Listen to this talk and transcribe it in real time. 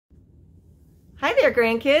Hi there,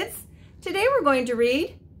 grandkids. Today we're going to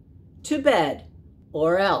read To Bed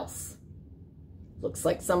or Else. Looks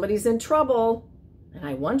like somebody's in trouble, and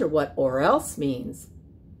I wonder what or else means.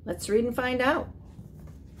 Let's read and find out.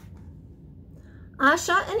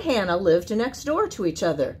 Asha and Hannah lived next door to each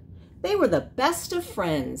other. They were the best of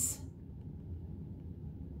friends.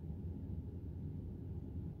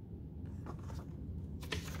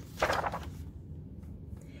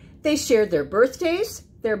 They shared their birthdays,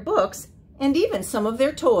 their books, and even some of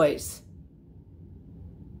their toys.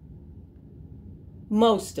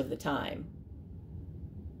 Most of the time.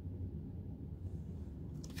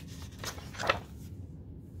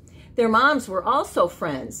 Their moms were also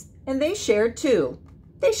friends, and they shared too.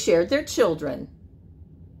 They shared their children.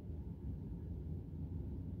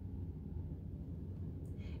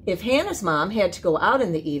 If Hannah's mom had to go out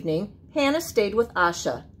in the evening, Hannah stayed with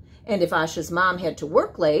Asha. And if Asha's mom had to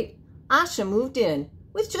work late, Asha moved in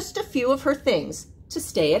with just a few of her things to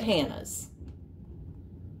stay at Hannah's.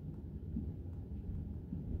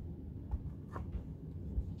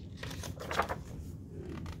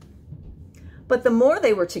 But the more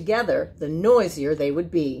they were together, the noisier they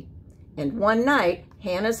would be. And one night,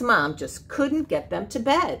 Hannah's mom just couldn't get them to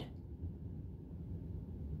bed.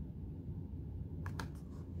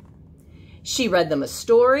 She read them a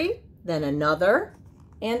story, then another,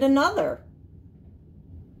 and another.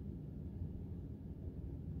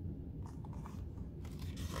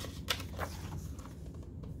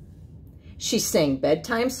 She sang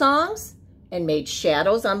bedtime songs and made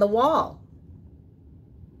shadows on the wall.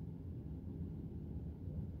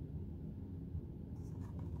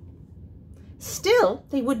 Still,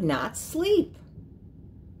 they would not sleep.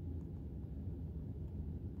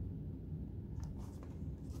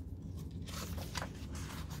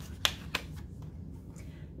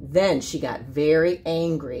 Then she got very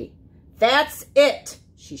angry. "That's it,"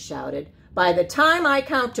 she shouted. "By the time I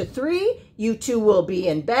count to 3, you two will be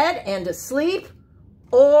in bed and asleep,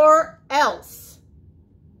 or else."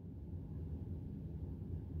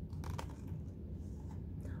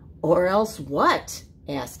 "Or else what?"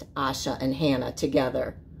 asked Asha and Hannah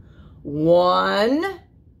together. "1,"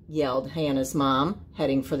 yelled Hannah's mom,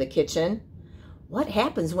 heading for the kitchen. "What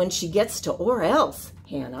happens when she gets to or else,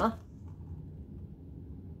 Hannah?"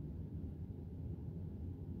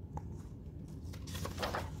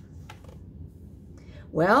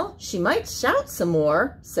 "Well, she might shout some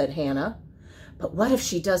more," said Hannah. "But what if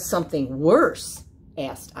she does something worse?"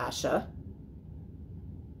 asked Asha.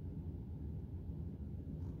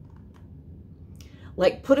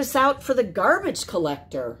 "Like put us out for the garbage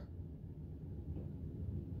collector."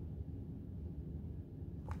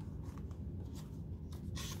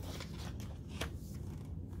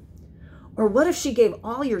 "Or what if she gave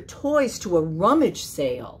all your toys to a rummage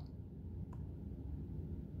sale?"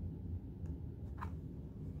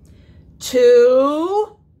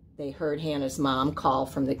 2, they heard Hannah's mom call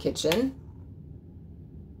from the kitchen.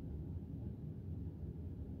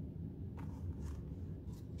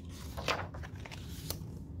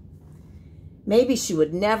 Maybe she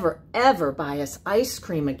would never, ever buy us ice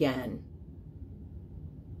cream again.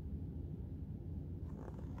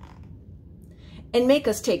 And make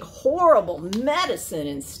us take horrible medicine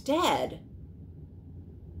instead.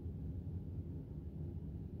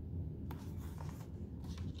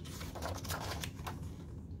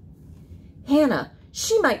 "Hannah,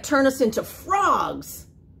 she might turn us into frogs."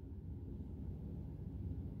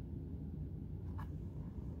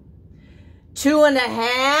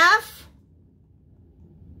 2.5.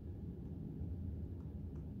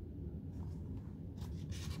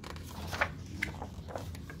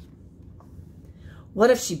 "What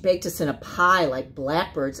if she baked us in a pie like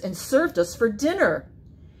blackbirds and served us for dinner?"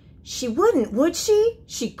 "She wouldn't, would she?"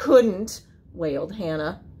 "She couldn't," wailed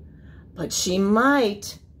Hannah. "But she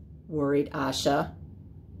might," worried Asha.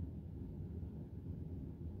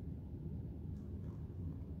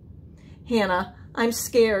 "Hannah, I'm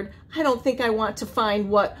scared. I don't think I want to find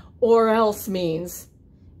what or else means."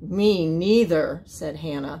 "Me neither," said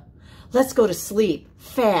Hannah. "Let's go to sleep,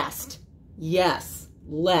 fast." "Yes,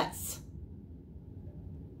 let's."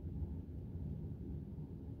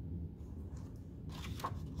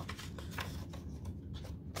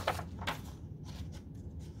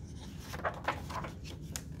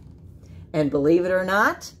 And believe it or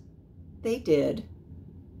not, they did.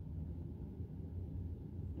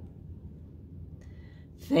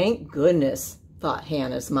 "Thank goodness," thought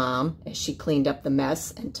Hannah's mom as she cleaned up the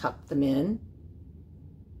mess and tucked them in.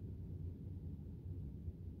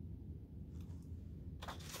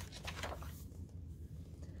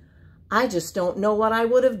 I just don't know what I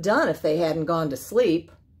would have done if they hadn't gone to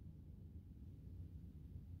sleep.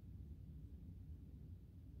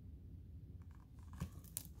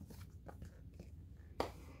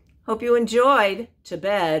 Hope you enjoyed To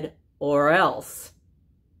Bed or Else.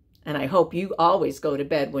 And I hope you always go to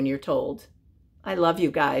bed when you're told. I love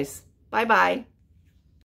you guys. Bye-bye.